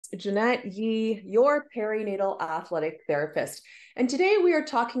Jeanette Yee, your perinatal athletic therapist. And today we are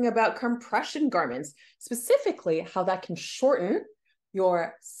talking about compression garments, specifically how that can shorten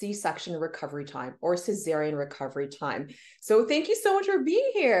your C-section recovery time or cesarean recovery time. So thank you so much for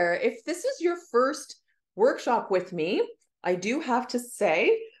being here. If this is your first workshop with me, I do have to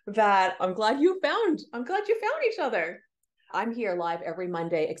say that I'm glad you found each other. I'm here live every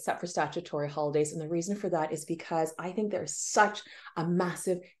Monday except for statutory holidays. And the reason for that is because I think there's such a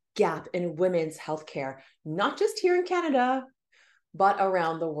massive gap in women's healthcare, not just here in Canada, but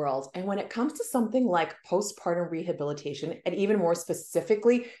around the world. And when it comes to something like postpartum rehabilitation, and even more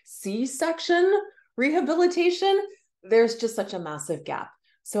specifically, C-section rehabilitation, there's just such a massive gap.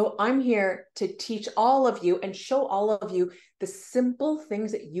 So I'm here to teach all of you and show all of you the simple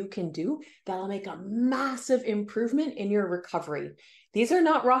things that you can do that'll make a massive improvement in your recovery. These are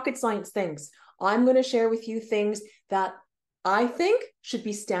not rocket science things. I'm going to share with you things that I think should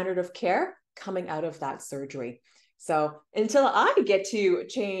be standard of care coming out of that surgery. So until I get to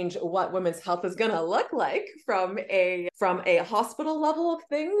change what women's health is going to look like from a hospital level of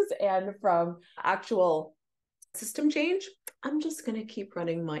things and from actual system change, I'm just going to keep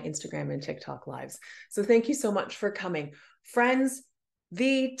running my Instagram and TikTok lives. So thank you so much for coming. Friends,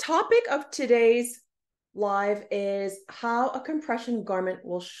 the topic of today's live is how a compression garment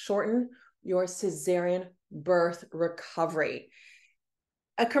will shorten your cesarean birth recovery.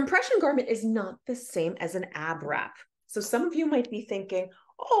 A compression garment is not the same as an ab wrap. So some of you might be thinking,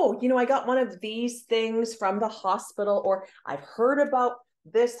 oh, I got one of these things from the hospital, or I've heard about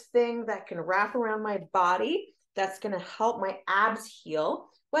this thing that can wrap around my body that's going to help my abs heal,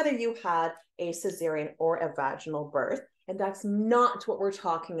 whether you had a cesarean or a vaginal birth. And that's not what we're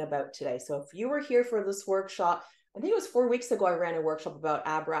talking about today. So if you were here for this workshop, I think it was 4 weeks ago, I ran a workshop about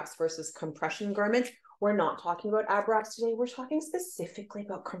ab wraps versus compression garments. We're not talking about ab wraps today. We're talking specifically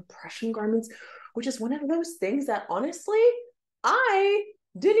about compression garments, which is one of those things that honestly, I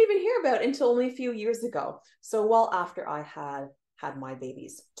didn't even hear about until only a few years ago. So well after I had my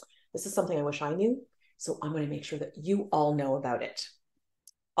babies. This is something I wish I knew. So I'm going to make sure that you all know about it.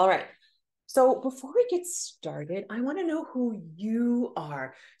 All right. So before we get started, I want to know who you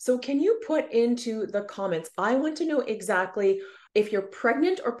are. So can you put into the comments, I want to know exactly if you're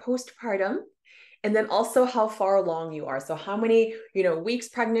pregnant or postpartum, and then also how far along you are. So how many, weeks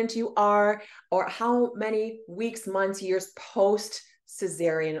pregnant you are, or how many weeks, months, years post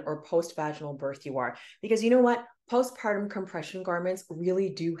cesarean or post vaginal birth you are. Because you know what? Postpartum compression garments really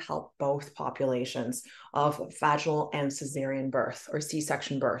do help both populations of vaginal and cesarean birth or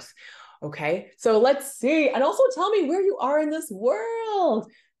C-section birth. Okay, so let's see. And also tell me where you are in this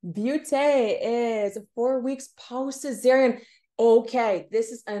world. Butte is 4 weeks post cesarean. Okay,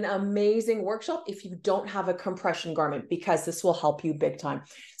 this is an amazing workshop if you don't have a compression garment, because this will help you big time.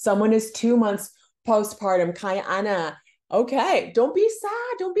 Someone is 2 months postpartum. Kaya Anna. Okay, don't be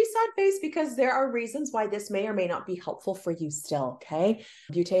sad. Don't be sad face, because there are reasons why this may or may not be helpful for you still, okay?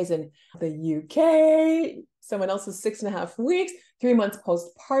 Butte is in the UK. Someone else is 6.5 weeks, 3 months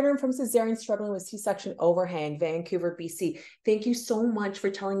postpartum from cesarean, struggling with C-section overhang, Vancouver, BC. Thank you so much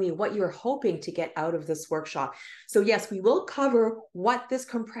for telling me what you're hoping to get out of this workshop. So yes, we will cover what this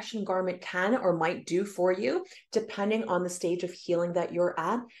compression garment can or might do for you, depending on the stage of healing that you're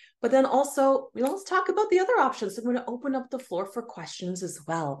at. But then also, let's talk about the other options. I'm going to open up the floor for questions as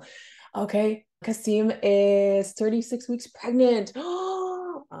well. Okay, Kasim is 36 weeks pregnant.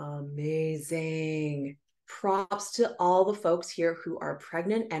 Oh, amazing. Props to all the folks here who are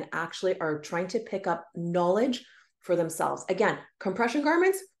pregnant and actually are trying to pick up knowledge for themselves. Again, compression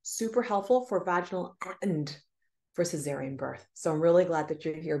garments, super helpful for vaginal and for cesarean birth. So I'm really glad that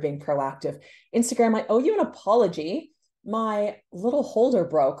you're here being proactive. Instagram, I owe you an apology. My little holder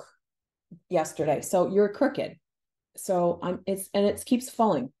broke yesterday, so you're crooked. So it keeps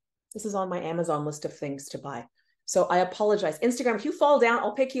falling. This is on my Amazon list of things to buy. So I apologize. Instagram, if you fall down,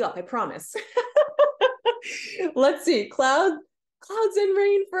 I'll pick you up, I promise. Let's see. Clouds and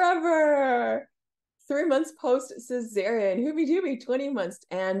rain forever. 3 months post cesarean. Hoobie dooby, 20 months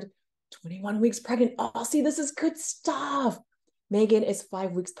and 21 weeks pregnant. Oh, see, this is good stuff. Megan is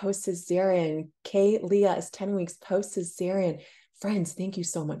 5 weeks post cesarean. Kay Leah is 10 weeks post cesarean. Friends, thank you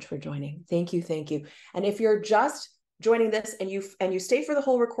so much for joining. Thank you. And if you're just joining this and you stay for the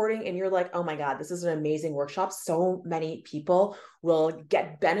whole recording and you're like, oh my God, this is an amazing workshop, so many people will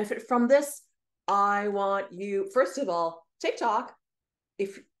get benefit from this, I want you, first of all, TikTok,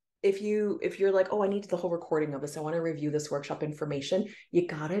 if you're like, oh, I need the whole recording of this, I want to review this workshop information, you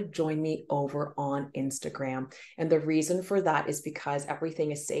gotta join me over on Instagram. And the reason for that is because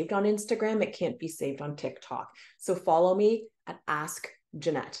everything is saved on Instagram. It can't be saved on TikTok. So follow me at Ask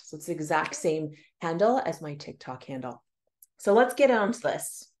Jeanette. So it's the exact same handle as my TikTok handle. So let's get on to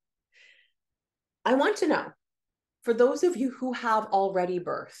this. I want to know, for those of you who have already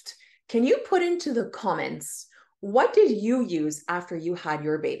birthed, can you put into the comments, what did you use after you had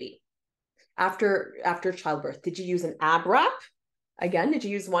your baby? After childbirth, did you use an ab wrap? Again, did you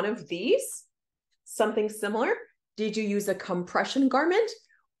use one of these? Something similar? Did you use a compression garment?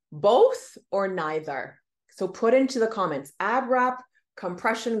 Both or neither? So put into the comments, ab wrap,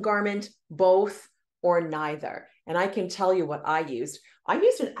 compression garment, both or neither. And I can tell you what I used. I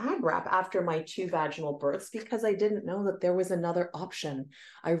used an ab wrap after my 2 vaginal births because I didn't know that there was another option.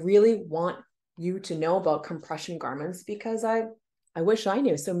 I really want you to know about compression garments because I wish I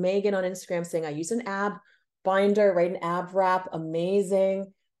knew. So Megan on Instagram saying I use an ab binder, right? An ab wrap.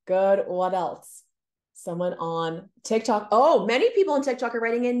 Amazing. Good. What else? Someone on TikTok. Oh, many people on TikTok are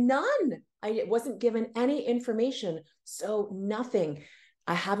writing in none. I wasn't given any information. So nothing.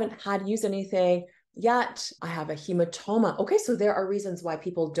 I haven't had used anything yet. I have a hematoma. Okay, so there are reasons why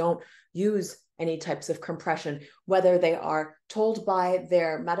people don't use any types of compression, whether they are told by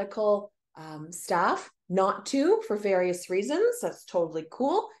their medical staff not to for various reasons. That's totally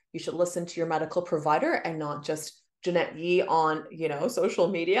cool. You should listen to your medical provider and not just Jeanette Yee on, social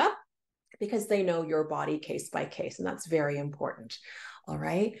media, because they know your body case by case, and that's very important. All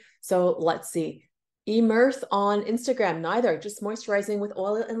right. So let's see. Emirth on Instagram, neither, just moisturizing with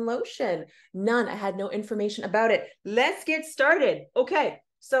oil and lotion. None. I had no information about it. Let's get started. Okay.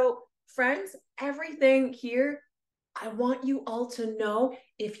 So friends, everything here, I want you all to know,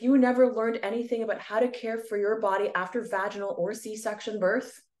 if you never learned anything about how to care for your body after vaginal or C-section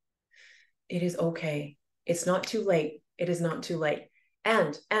birth, it is okay. It's not too late. It is not too late.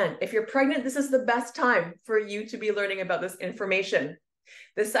 And if you're pregnant, this is the best time for you to be learning about this information.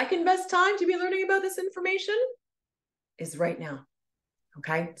 The second best time to be learning about this information is right now.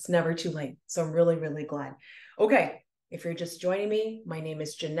 Okay. It's never too late. So I'm really, really glad. Okay. If you're just joining me, my name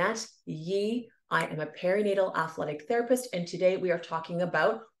is Jeanette Yee. I am a perinatal athletic therapist. And today we are talking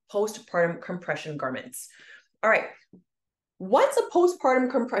about postpartum compression garments. All right. What's a postpartum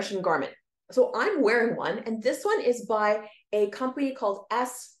compression garment? So I'm wearing one, and this one is by a company called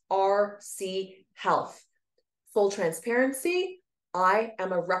SRC Health. Full transparency, I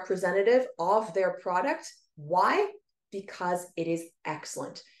am a representative of their product. Why? Because it is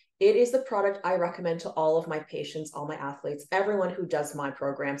excellent. It is the product I recommend to all of my patients, all my athletes, everyone who does my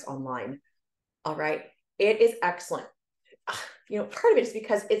programs online. All right. It is excellent. Part of it is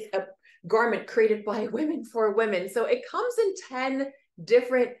because it's a garment created by women for women. So it comes in 10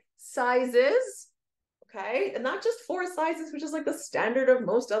 different sizes. Okay. And not just 4 sizes, which is like the standard of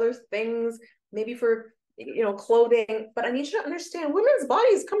most other things, maybe for, clothing. But I need you to understand women's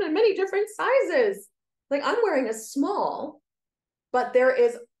bodies come in many different sizes. Like I'm wearing a small, but there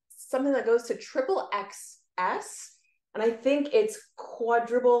is something that goes to triple XS. And I think it's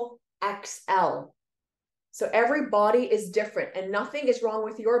quadruple XL. So every body is different, and nothing is wrong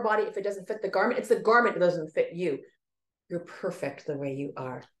with your body if it doesn't fit the garment. It's the garment that doesn't fit you. You're perfect the way you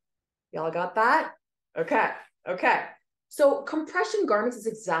are. Y'all got that? Okay. So compression garments is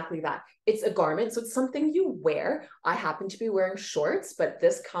exactly that. It's a garment, so it's something you wear. I happen to be wearing shorts, but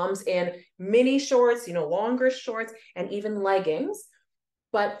this comes in mini shorts, longer shorts, and even leggings.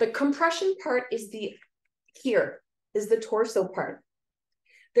 But the compression part is the torso part.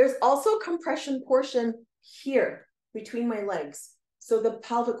 There's also a compression portion here between my legs. So the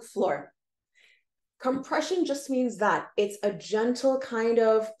pelvic floor. Compression just means that it's a gentle kind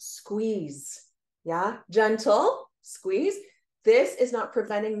of squeeze. Yeah, gentle squeeze. This is not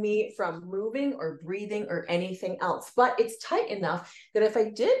preventing me from moving or breathing or anything else, but it's tight enough that if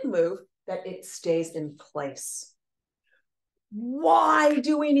I did move, that it stays in place. Why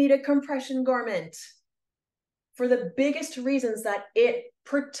do we need a compression garment? For the biggest reasons that it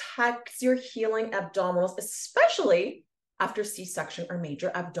protects your healing abdominals, especially after C-section or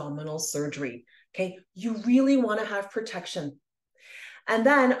major abdominal surgery. Okay, you really want to have protection. And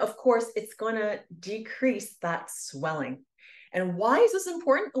then, of course, it's going to decrease that swelling. And why is this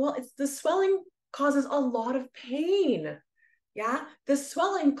important? Well, the swelling causes a lot of pain. Yeah, the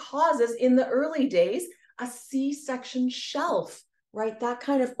swelling causes in the early days a C-section shelf, right? That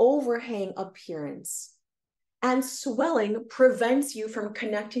kind of overhang appearance. And swelling prevents you from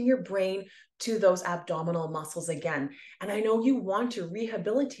connecting your brain to those abdominal muscles again. And I know you want to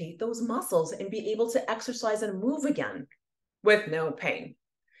rehabilitate those muscles and be able to exercise and move again with no pain.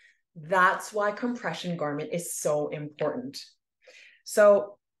 That's why compression garment is so important.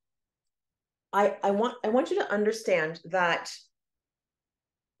 So I want you to understand that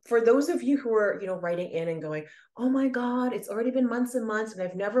for those of you who are, writing in and going, oh my God, it's already been months and months and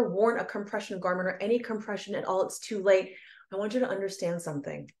I've never worn a compression garment or any compression at all, it's too late. I want you to understand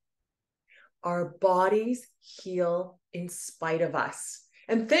something. Our bodies heal in spite of us.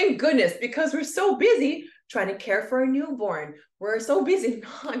 And thank goodness, because we're so busy trying to care for a newborn. We're so busy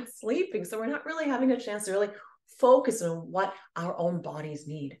not sleeping. So we're not really having a chance to really focus on what our own bodies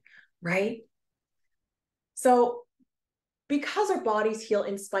need, right? So because our bodies heal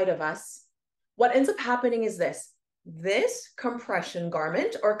in spite of us, what ends up happening is this compression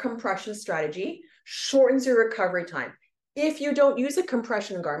garment or compression strategy shortens your recovery time. If you don't use a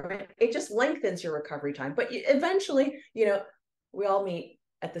compression garment, it just lengthens your recovery time. But eventually, we all meet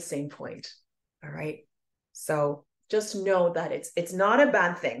at the same point. All right. So just know that it's not a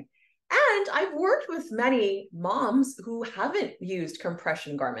bad thing. And I've worked with many moms who haven't used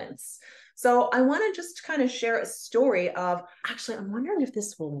compression garments. So I want to just kind of share a story of, actually, I'm wondering if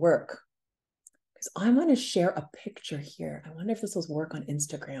this will work. Because I want to share a picture here. I wonder if this will work on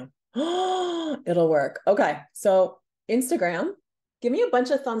Instagram. Oh, it'll work. Okay. So Instagram, give me a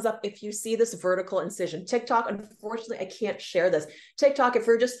bunch of thumbs up if you see this vertical incision. TikTok, unfortunately, I can't share this. TikTok, if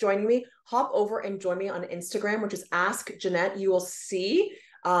you're just joining me, hop over and join me on Instagram, which is Ask Jeanette. You will see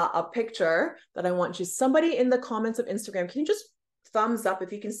a picture that I want you. Somebody in the comments of Instagram, can you just thumbs up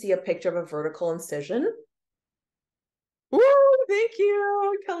if you can see a picture of a vertical incision? Woo, thank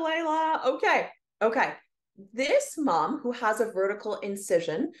you, Kalela. Okay. This mom who has a vertical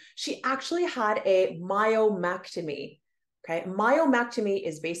incision, she actually had a myomectomy. Okay, myomectomy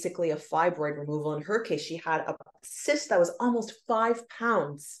is basically a fibroid removal. In her case, she had a cyst that was almost 5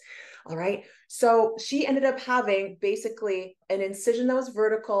 pounds. All right, so she ended up having basically an incision that was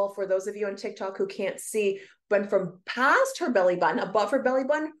vertical. For those of you on TikTok who can't see, went from past her belly button, above her belly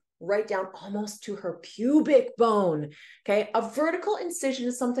button, right down almost to her pubic bone. Okay, a vertical incision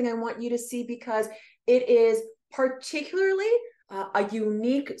is something I want you to see because it is particularly a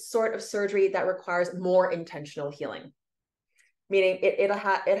unique sort of surgery that requires more intentional healing. Meaning it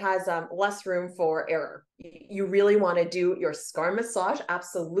has less room for error. You really want to do your scar massage,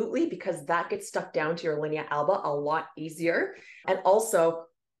 absolutely, because that gets stuck down to your linea alba a lot easier. And also,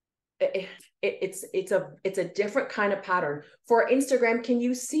 it's a different kind of pattern. For Instagram, can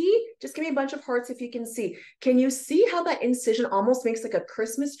you see? Just give me a bunch of hearts if you can see. Can you see how that incision almost makes like a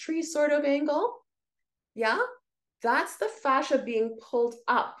Christmas tree sort of angle? Yeah, that's the fascia being pulled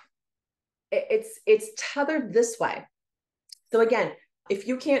up. It's tethered this way. So again, if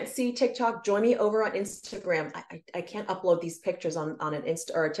you can't see TikTok, join me over on Instagram. I can't upload these pictures on an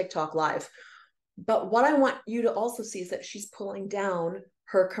Insta or a TikTok live. But what I want you to also see is that she's pulling down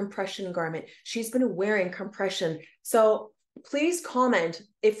her compression garment. She's been wearing compression. So please comment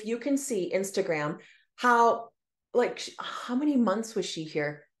if you can see Instagram, how many months was she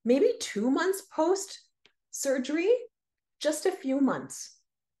here? Maybe 2 months post surgery, just a few months.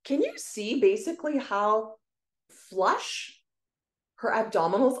 Can you see basically how flush her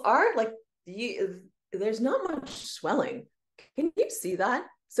abdominals are? Like there's not much swelling. Can you see that?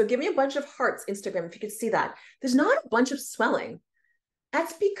 So give me a bunch of hearts, Instagram, if you could see that. There's not a bunch of swelling.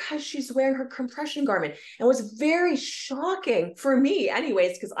 That's because she's wearing her compression garment. And it was very shocking for me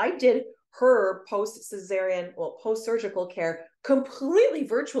anyways, because I did her post-cesarean, post-surgical care completely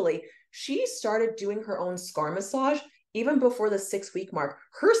virtually. She started doing her own scar massage even before the 6-week mark.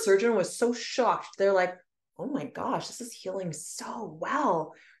 Her surgeon was so shocked. They're like, oh my gosh, this is healing so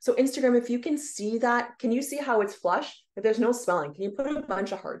well. So Instagram, if you can see that, can you see how it's flush? If there's no swelling, can you put a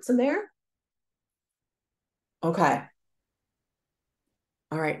bunch of hearts in there? Okay.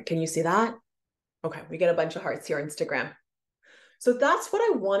 All right, can you see that? Okay, we get a bunch of hearts here on Instagram. So that's what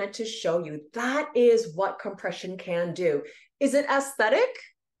I wanted to show you. That is what compression can do. Is it aesthetic?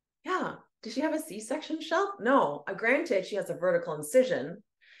 Yeah. Does she have a C-section shelf? No. Granted, she has a vertical incision.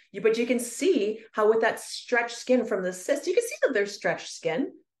 But you can see how with that stretched skin from the cyst, you can see that there's stretched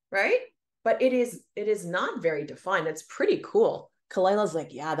skin, right? But it is not very defined. It's pretty cool. Kalila's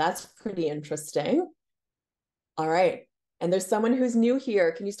like, yeah, that's pretty interesting. All right. And there's someone who's new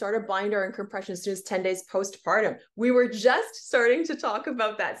here. Can you start a binder and compression as soon as 10 days postpartum? We were just starting to talk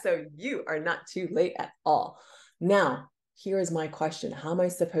about that. So you are not too late at all. Now, here is my question. How am I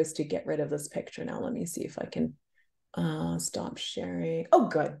supposed to get rid of this picture? Now, let me see if I can stop sharing. Oh,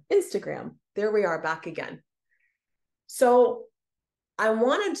 good. Instagram. There we are back again. So I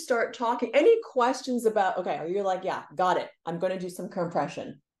want to start talking. Any questions about, okay, you're like, yeah, got it. I'm going to do some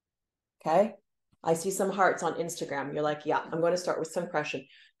compression. Okay. I see some hearts on Instagram. You're like, yeah, I'm going to start with some compression.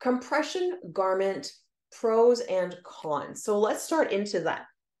 Compression garment, pros and cons. So let's start into that.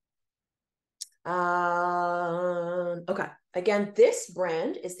 Okay. Again, this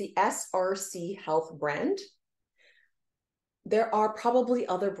brand is the SRC Health brand. There are probably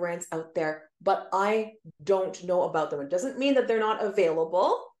other brands out there, but I don't know about them. It doesn't mean that they're not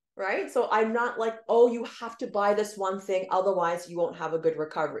available, right? So I'm not like, oh, you have to buy this one thing, otherwise you won't have a good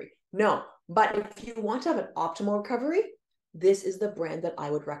recovery. No, but if you want to have an optimal recovery, this is the brand that I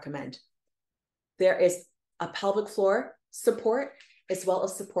would recommend. There is a pelvic floor support as well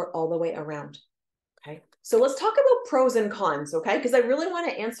as support all the way around. Okay. So let's talk about pros and cons. Okay. Because I really want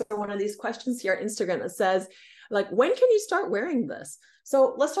to answer one of these questions here on Instagram that says, like, when can you start wearing this?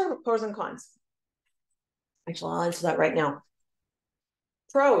 So let's talk about pros and cons. Actually, I'll answer that right now.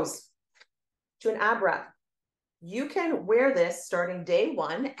 Pros to an ab wrap. You can wear this starting day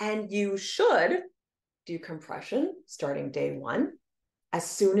one, and you should do compression starting day one as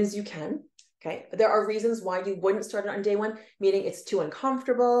soon as you can. Okay. There are reasons why you wouldn't start it on day one, meaning it's too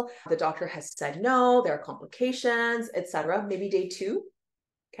uncomfortable. The doctor has said no, there are complications, etc. Maybe day two.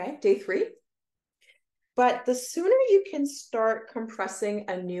 Okay. Day three. But the sooner you can start compressing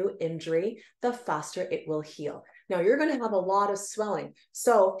a new injury, the faster it will heal. Now you're going to have a lot of swelling.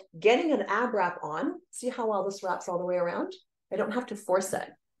 So getting an ab wrap on, see how well this wraps all the way around? I don't have to force it.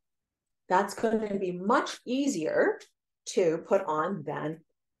 That's going to be much easier to put on than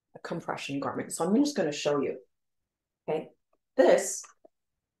a compression garment. So I'm just going to show you. Okay. This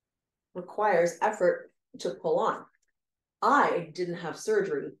requires effort to pull on. I didn't have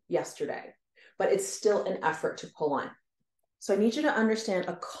surgery yesterday, but it's still an effort to pull on. So I need you to understand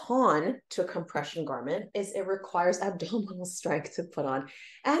a con to a compression garment is it requires abdominal strength to put on.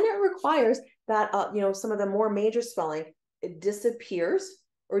 And it requires that, some of the more major swelling, it disappears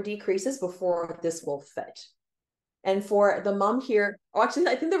or decreases before this will fit. And for the mom here, actually,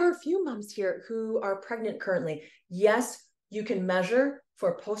 I think there were a few moms here who are pregnant currently. Yes, you can measure for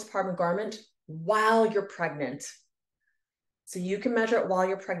a postpartum garment while you're pregnant. So you can measure it while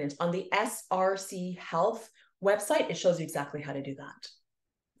you're pregnant. On the SRC Health website, it shows you exactly how to do that.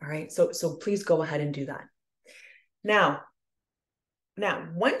 All right. So please go ahead and do that. Now,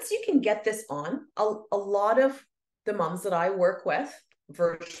 once you can get this on, a lot of the moms that I work with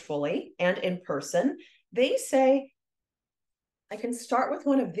virtually and in person, they say, I can start with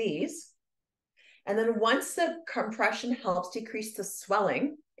one of these. And then once the compression helps decrease the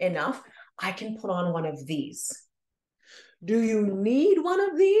swelling enough, I can put on one of these. Do you need one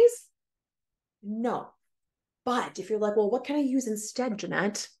of these? No. But if you're like, well, what can I use instead,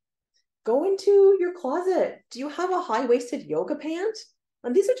 Jeanette? Go into your closet. Do you have a high-waisted yoga pant?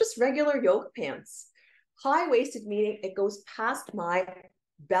 And these are just regular yoga pants. High-waisted meaning it goes past my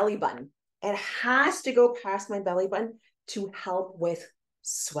belly button. It has to go past my belly button to help with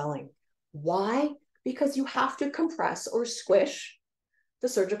swelling. Why? Because you have to compress or squish the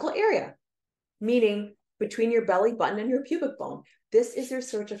surgical area, meaning between your belly button and your pubic bone. This is your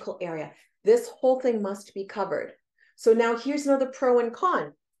surgical area. This whole thing must be covered. So now here's another pro and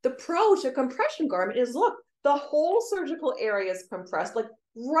con. The pro to compression garment is, look, the whole surgical area is compressed, like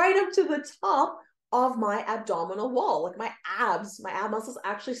right up to the top of my abdominal wall. Like my ab muscles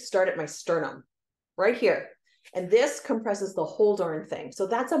actually start at my sternum, right here. And this compresses the whole darn thing. So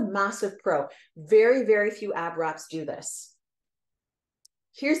that's a massive pro. Very, very few ab wraps do this.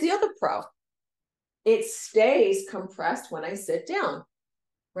 Here's the other pro. It stays compressed when I sit down,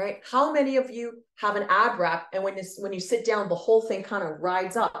 right? How many of you have an ab wrap and when you sit down, the whole thing kind of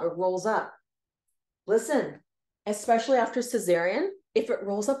rides up or rolls up? Listen, especially after cesarean, if it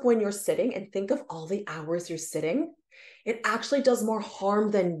rolls up when you're sitting, and think of all the hours you're sitting, it actually does more harm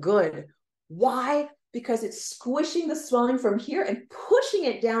than good. Why? Because it's squishing the swelling from here and pushing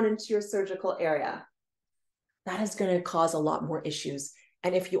it down into your surgical area. That is going to cause a lot more issues.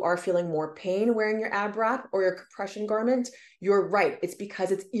 And if you are feeling more pain wearing your ab wrap or your compression garment, you're right. It's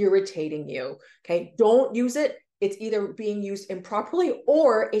because it's irritating you. Okay. Don't use it. It's either being used improperly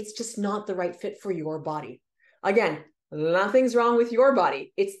or it's just not the right fit for your body. Again, nothing's wrong with your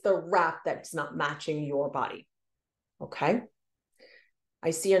body. It's the wrap that's not matching your body. Okay. I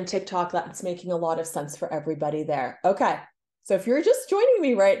see on TikTok that's making a lot of sense for everybody there. Okay. So if you're just joining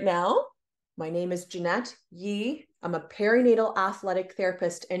me right now, my name is Jeanette Yee. I'm a perinatal athletic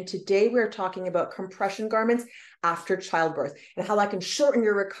therapist, and today we're talking about compression garments after childbirth and how that can shorten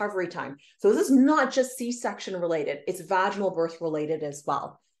your recovery time. So this is not just C-section related, it's vaginal birth related as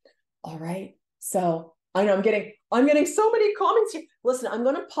well. All right. So I know I'm getting so many comments here. Listen, I'm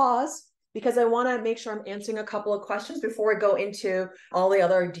going to pause because I want to make sure I'm answering a couple of questions before I go into all the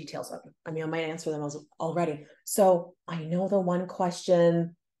other details. I mean, I might answer them already. So I know the one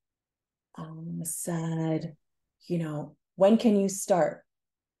question said, when can you start?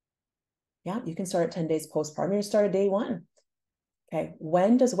 Yeah, you can start at 10 days postpartum. You start at day 1. Okay,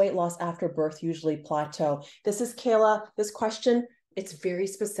 when does weight loss after birth usually plateau? This is Kayla. This question, it's very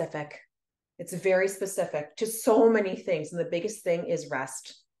specific. It's very specific to so many things. And the biggest thing is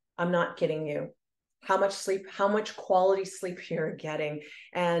rest. I'm not kidding you. How much sleep, how much quality sleep you're getting.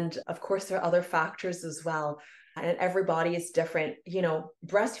 And of course, there are other factors as well. And everybody is different. You know,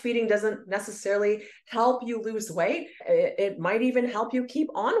 breastfeeding doesn't necessarily help you lose weight. It might even help you keep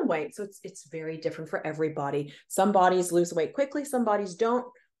on weight. So it's very different for everybody. Some bodies lose weight quickly, some bodies don't.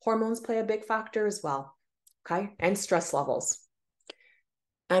 Hormones play a big factor as well. Okay. And stress levels.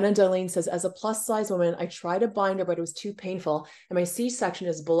 Anna Darlene says, as a plus size woman, I tried to bind her, but it was too painful. And my C-section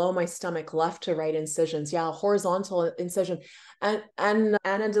is below my stomach, left to right incisions. Yeah, horizontal incision. And Anna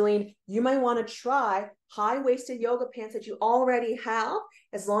Darlene, you might want to try high-waisted yoga pants that you already have,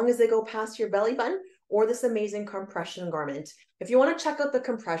 as long as they go past your belly button, or this amazing compression garment. If you want to check out the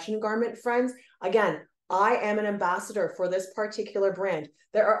compression garment, friends, again, I am an ambassador for this particular brand.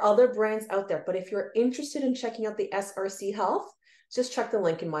 There are other brands out there, but if you're interested in checking out the SRC Health, just check the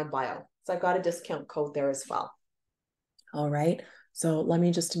link in my bio. So I've got a discount code there as well. All right. So let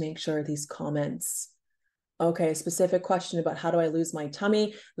me just make sure these comments. Okay, specific question about how do I lose my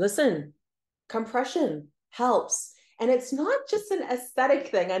tummy? Listen, compression helps. And it's not just an aesthetic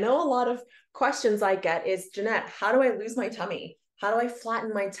thing. I know a lot of questions I get is, Jeanette, how do I lose my tummy? How do I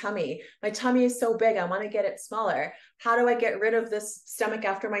flatten my tummy? My tummy is so big, I want to get it smaller. How do I get rid of this stomach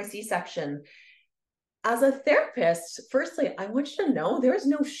after my C-section? As a therapist, firstly, I want you to know there is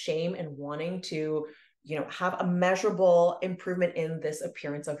no shame in wanting to, have a measurable improvement in this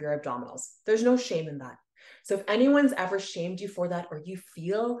appearance of your abdominals. There's no shame in that. So if anyone's ever shamed you for that, or you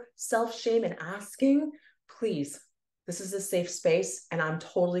feel self-shame in asking, please, this is a safe space and I'm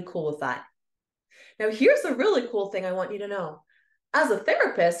totally cool with that. Now, here's the really cool thing I want you to know. As a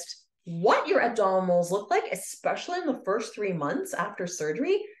therapist, what your abdominals look like, especially in the first 3 months after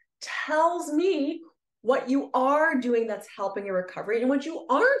surgery, tells me what you are doing that's helping your recovery and what you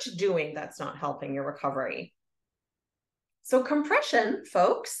aren't doing that's not helping your recovery. So compression,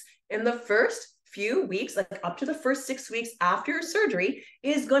 folks, in the first few weeks, like up to the first 6 weeks after your surgery,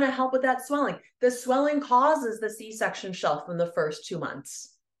 is going to help with that swelling. The swelling causes the C-section shelf in the first 2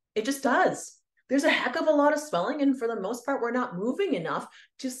 months. It just does. There's a heck of a lot of swelling, and for the most part, we're not moving enough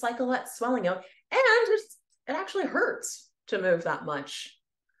to cycle that swelling out, and it actually hurts to move that much.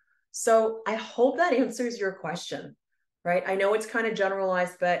 So I hope that answers your question, right? I know it's kind of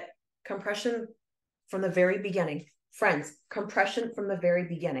generalized, but compression from the very beginning. Friends, compression from the very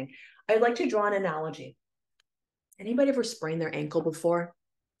beginning. I'd like to draw an analogy. Anybody ever sprained their ankle before?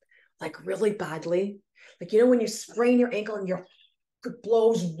 Like really badly? Like, when you sprain your ankle and it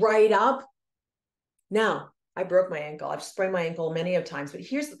blows right up? Now, I broke my ankle. I've sprained my ankle many of times, but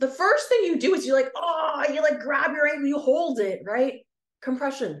here's the first thing you do is you grab your ankle, you hold it, right?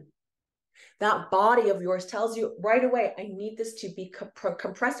 Compression. That body of yours tells you right away, I need this to be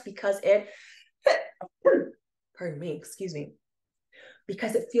compressed because pardon me, excuse me,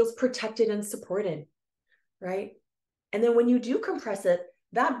 because it feels protected and supported, right? And then when you do compress it,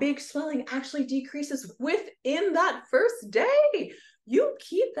 that big swelling actually decreases within that first day. You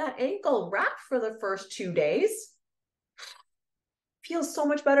keep that ankle wrapped for the first 2 days. Feels so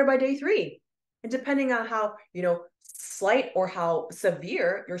much better by day 3. And depending on how, slight or how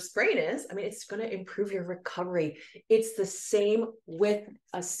severe your sprain is, it's going to improve your recovery. It's the same with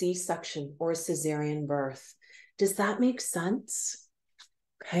a C-section or a cesarean birth. Does that make sense?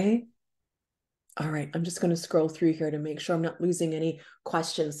 Okay. All right. I'm just going to scroll through here to make sure I'm not losing any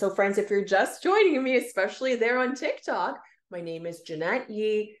questions. So friends, if you're just joining me, especially there on TikTok, my name is Jeanette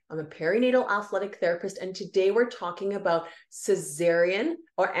Yee. I'm a perinatal athletic therapist, and today we're talking about cesarean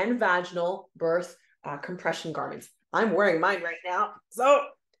and vaginal birth compression garments. I'm wearing mine right now, so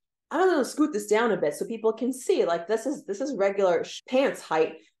I'm going to scoot this down a bit so people can see. Like this is regular pants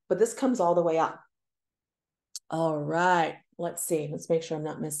height, but this comes all the way up. All right, let's see. Let's make sure I'm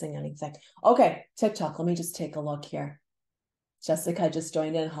not missing anything. Okay, TikTok. Let me just take a look here. Jessica just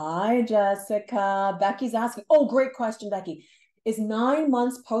joined in. Hi, Jessica. Becky's asking. Oh, great question, Becky. Is 9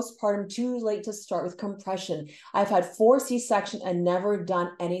 months postpartum too late to start with compression? I've had 4 C-sections and never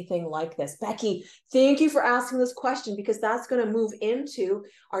done anything like this. Becky, thank you for asking this question, because that's going to move into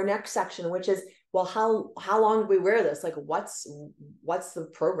our next section, which is, well, how long do we wear this? Like, what's the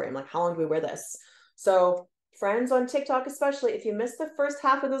program? Like, how long do we wear this? So friends on TikTok, especially, if you missed the first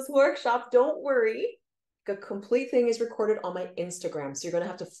half of this workshop, don't worry. The complete thing is recorded on my Instagram. So you're going to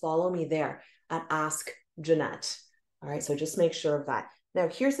have to follow me there at Ask Jeanette. All right. So just make sure of that. Now,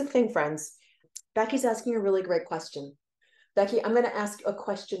 here's the thing, friends. Becky's asking a really great question. Becky, I'm going to ask a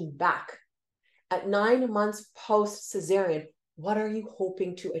question back. At 9 months post cesarean, what are you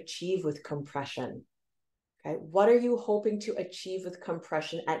hoping to achieve with compression? Okay, what are you hoping to achieve with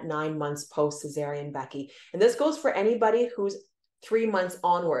compression at 9 months post cesarean, Becky? And this goes for anybody who's 3 months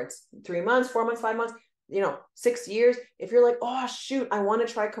onwards, 3 months, 4 months, 5 months, 6 years. If you're like, oh, shoot, I want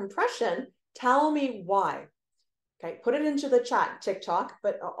to try compression, tell me why. Okay, put it into the chat, TikTok,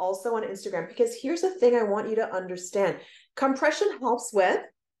 but also on Instagram, because here's the thing I want you to understand. Compression helps with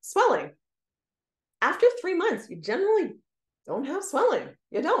swelling. After 3 months, you generally don't have swelling.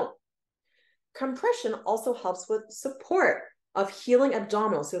 You don't. Compression also helps with support of healing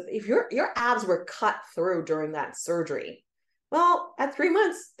abdominals. So if your abs were cut through during that surgery, well, at 3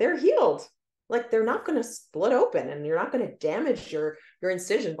 months, they're healed. Like they're not going to split open and you're not going to damage your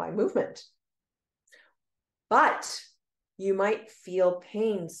incision by movement. But you might feel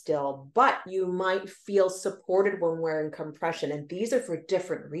pain still, but you might feel supported when wearing compression. And these are for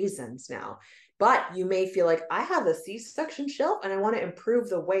different reasons now. But you may feel like I have a C-section shelf and I want to improve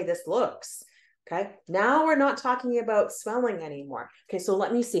the way this looks. Okay. Now we're not talking about swelling anymore. Okay. So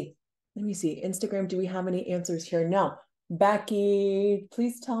let me see. Instagram, do we have any answers here? No. Becky,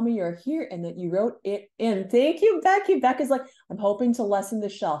 please tell me you're here and that you wrote it in. Thank you, Becky. Becky's like, I'm hoping to lessen the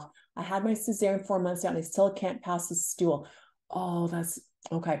shelf. I had my cesarean 4 months out and I still can't pass the stool. Oh, that's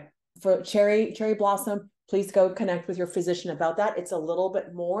okay. For Cherry Blossom, please go connect with your physician about that. It's a little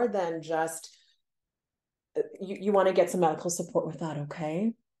bit more than just, you want to get some medical support with that,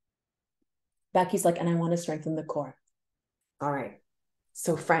 okay? Becky's like, and I want to strengthen the core. All right.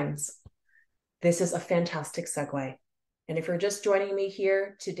 So friends, this is a fantastic segue. And if you're just joining me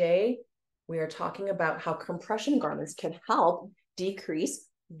here today, we are talking about how compression garments can help decrease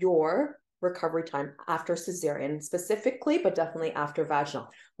your recovery time after cesarean specifically, but definitely after vaginal.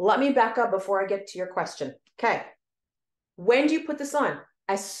 Let me back up before I get to your question. Okay. When do you put this on?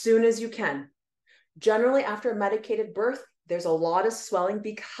 As soon as you can. Generally, after a medicated birth, there's a lot of swelling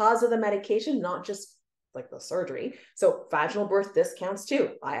because of the medication, not just like the surgery. So vaginal birth, this counts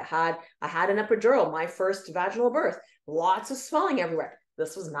too. I had an epidural, my first vaginal birth, lots of swelling everywhere.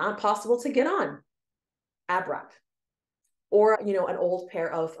 This was not possible to get on. Ab wrap. Or, an old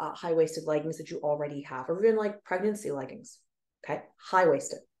pair of high-waisted leggings that you already have, or even like pregnancy leggings, okay?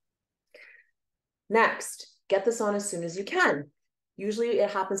 High-waisted. Next, get this on as soon as you can. Usually it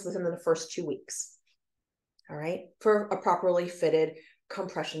happens within the first 2 weeks, all right? For a properly fitted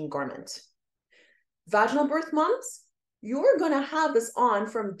compression garment. Vaginal birth moms, you're gonna have this on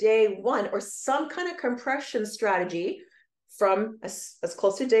from day one or some kind of compression strategy from as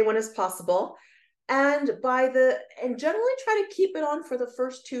close to day one as possible. And generally try to keep it on for the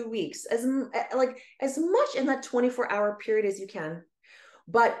first 2 weeks, as much in that 24-hour period as you can.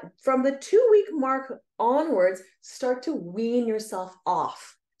 But from the 2-week mark onwards, start to wean yourself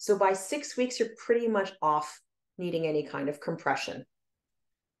off. So by 6 weeks, you're pretty much off needing any kind of compression.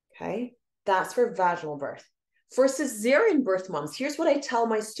 Okay, that's for vaginal birth. For cesarean birth moms, here's what I tell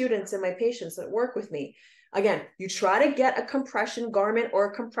my students and my patients that work with me. Again, you try to get a compression garment or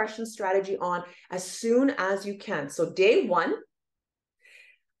a compression strategy on as soon as you can. So day one,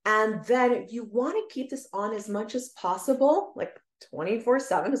 and then you want to keep this on as much as possible, like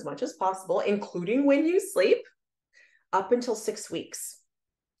 24/7 as much as possible, including when you sleep, up until 6 weeks.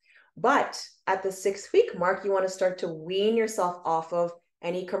 But at the 6-week mark, you want to start to wean yourself off of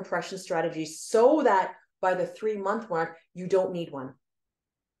any compression strategies so that by the 3-month mark, you don't need one.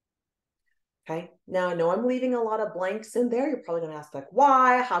 Okay. Now I know I'm leaving a lot of blanks in there. You're probably going to ask like,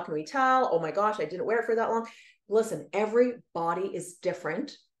 why? How can we tell? Oh my gosh, I didn't wear it for that long. Listen, every body is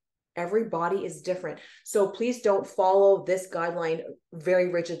different. Every body is different. So please don't follow this guideline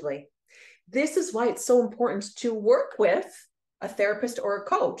very rigidly. This is why it's so important to work with a therapist or a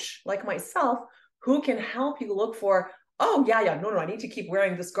coach like myself who can help you look for, oh yeah, no, I need to keep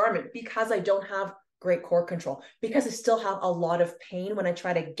wearing this garment because I don't have great core control, because I still have a lot of pain when I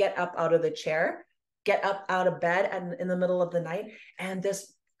try to get up out of the chair, get up out of bed and in the middle of the night. And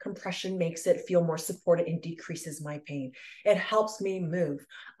this compression makes it feel more supported and decreases my pain. It helps me move.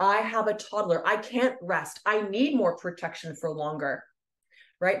 I have a toddler. I can't rest. I need more protection for longer,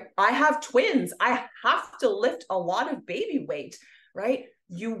 right? I have twins. I have to lift a lot of baby weight, right?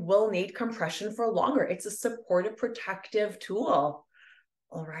 You will need compression for longer. It's a supportive, protective tool.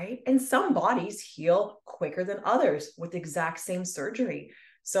 All right. And some bodies heal quicker than others with the exact same surgery.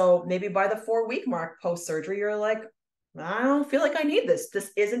 So maybe by the 4-week mark post-surgery, you're like, I don't feel like I need this.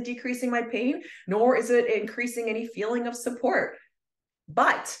 This isn't decreasing my pain, nor is it increasing any feeling of support.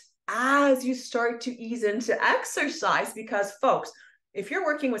 But as you start to ease into exercise, because folks, if you're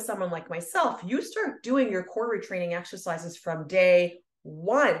working with someone like myself, you start doing your core retraining exercises from day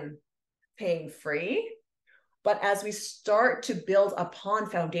one. pain-free. But as we start to build upon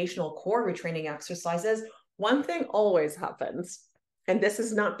foundational core retraining exercises, one thing always happens. And this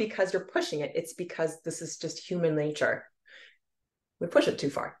is not because you're pushing it. It's because this is just human nature. We push it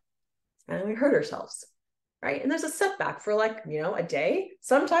too far and we hurt ourselves, right? And there's a setback for like, a day,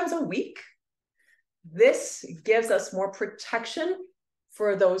 sometimes a week. This gives us more protection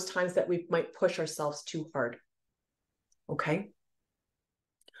for those times that we might push ourselves too hard. Okay.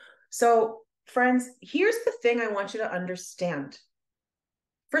 So friends, here's the thing I want you to understand.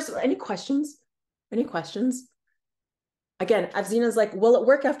 First of all, any questions? Any questions? Again, Avzina's like, will it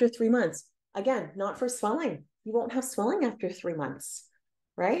work after 3 months? Again, not for swelling. You won't have swelling after 3 months,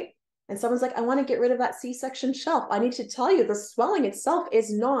 right? And someone's like, I want to get rid of that C-section shelf. I need to tell you, the swelling itself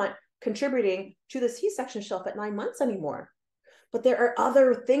is not contributing to the C-section shelf at 9 months anymore. But there are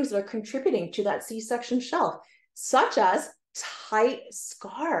other things that are contributing to that C-section shelf, such as tight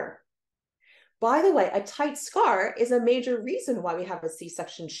scar. By the way, a tight scar is a major reason why we have a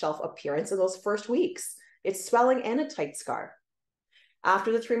C-section shelf appearance in those first weeks. It's swelling and a tight scar.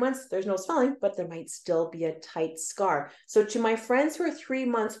 After the 3 months, there's no swelling, but there might still be a tight scar. So to my friends who are 3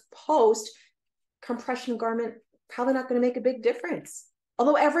 months post, compression garment, probably not going to make a big difference.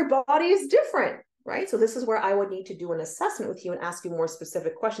 Although everybody is different, right? So this is where I would need to do an assessment with you and ask you more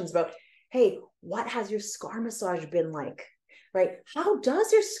specific questions about, hey, what has your scar massage been like? Right? How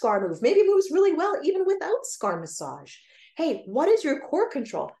does your scar move? Maybe it moves really well even without scar massage. Hey, what is your core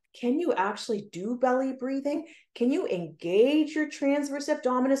control? Can you actually do belly breathing? Can you engage your transverse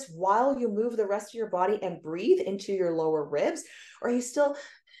abdominis while you move the rest of your body and breathe into your lower ribs? Or are you still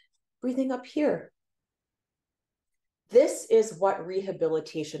breathing up here? This is what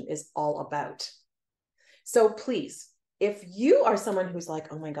rehabilitation is all about. So please, if you are someone who's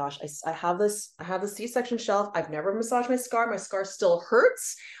like, oh my gosh, I have the C-section shelf. I've never massaged my scar still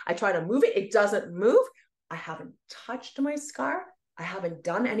hurts. I try to move it. It doesn't move. I haven't touched my scar. I haven't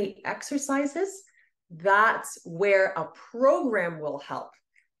done any exercises. That's where a program will help,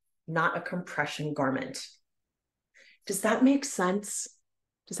 not a compression garment. Does that make sense?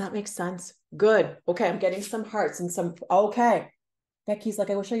 Does that make sense? Good. Okay, I'm getting some hearts and some, okay. Becky's like,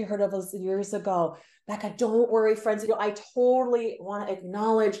 I wish I heard of this years ago. Becca, don't worry, friends. I totally want to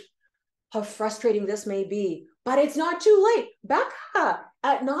acknowledge how frustrating this may be, but it's not too late. Becca,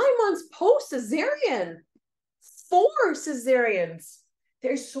 at 9 months post-cesarean, 4 cesareans,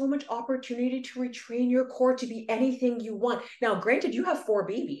 there's so much opportunity to retrain your core to be anything you want. Now, granted, you have 4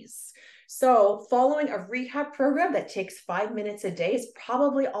 babies. So following a rehab program that takes 5 minutes a day is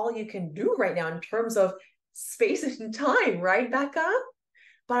probably all you can do right now in terms of space and time, right, Becca?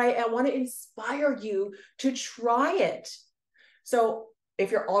 But I want to inspire you to try it. So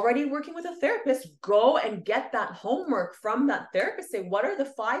if you're already working with a therapist, go and get that homework from that therapist. Say, what are the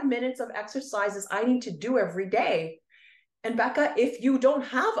 5 minutes of exercises I need to do every day? And Becca, if you don't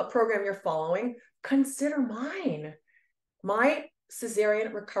have a program you're following, consider mine. My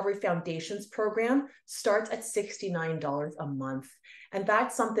Cesarean Recovery Foundations program starts at $69 a month. And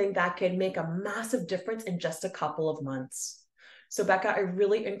that's something that can make a massive difference in just a couple of months. So Becca, I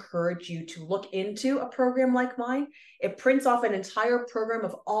really encourage you to look into a program like mine. It prints off an entire program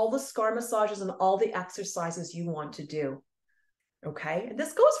of all the scar massages and all the exercises you want to do. Okay, and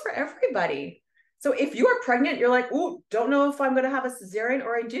this goes for everybody. So if you are pregnant, you're like, ooh, don't know if I'm going to have a cesarean,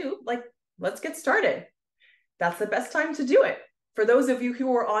 or I do, like, let's get started. That's the best time to do it. For those of you who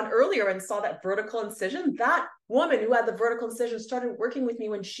were on earlier and saw that vertical incision, that woman who had the vertical incision started working with me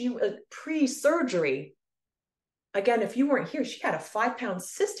when she was pre-surgery. Again, if you weren't here, she had a 5-pound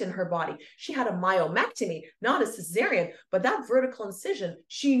cyst in her body. She had a myomectomy, not a cesarean, but that vertical incision,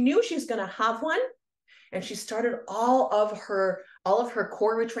 she knew she was going to have one. And she started all of her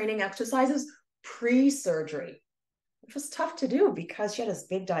core retraining exercises pre-surgery, which was tough to do because she had this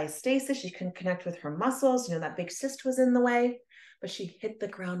big diastasis. She couldn't connect with her muscles. That big cyst was in the way, but she hit the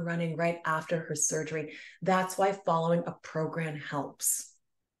ground running right after her surgery. That's why following a program helps.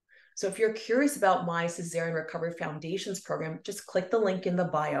 So if you're curious about my Cesarean Recovery Foundations program, just click the link in the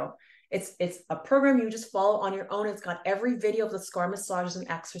bio. It's a program you just follow on your own. It's got every video of the scar massages and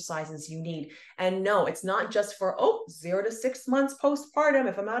exercises you need. And no, it's not just for, 0 to 6 months postpartum.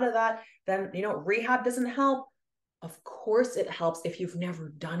 If I'm out of that, then, rehab doesn't help. Of course it helps if you've never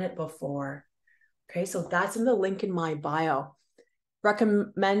done it before. Okay, so that's in the link in my bio.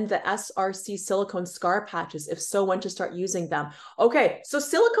 Recommend the SRC silicone scar patches. If so, when to start using them. Okay, so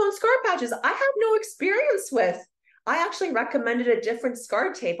silicone scar patches, I have no experience with. I actually recommended a different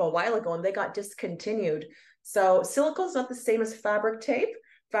scar tape a while ago and they got discontinued. So silicone is not the same as fabric tape,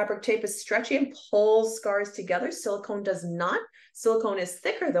 Fabric tape is stretchy and pulls scars together. Silicone does not. Silicone is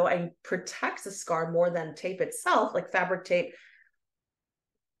thicker though and protects the scar more than tape itself, like fabric tape.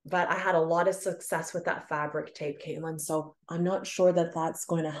 But I had a lot of success with that fabric tape, Caitlin. So I'm not sure that that's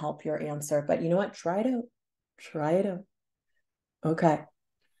going to help your answer, but you know what? Try it out. Try it out. Okay.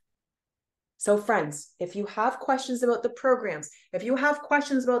 So friends, if you have questions about the programs, if you have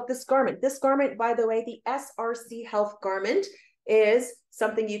questions about this garment, by the way, the SRC Health garment is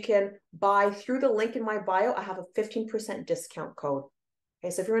something you can buy through the link in my bio. I have a 15% discount code.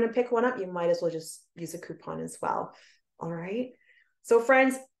 Okay, so if you're going to pick one up, you might as well just use a coupon as well. All right. So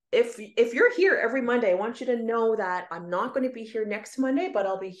friends, if you're here every Monday, I want you to know that I'm not going to be here next Monday, but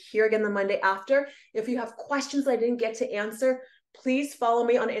I'll be here again the Monday after. If you have questions I didn't get to answer, please follow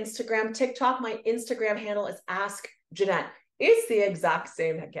me on Instagram, TikTok. My Instagram handle is Ask Jeanette. It's the exact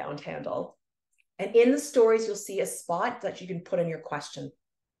same account handle. And in the stories, you'll see a spot that you can put in your question,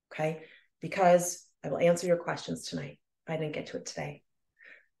 okay? Because I will answer your questions tonight if I didn't get to it today.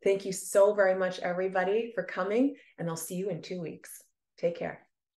 Thank you so very much, everybody, for coming, and I'll see you in 2 weeks. Take care.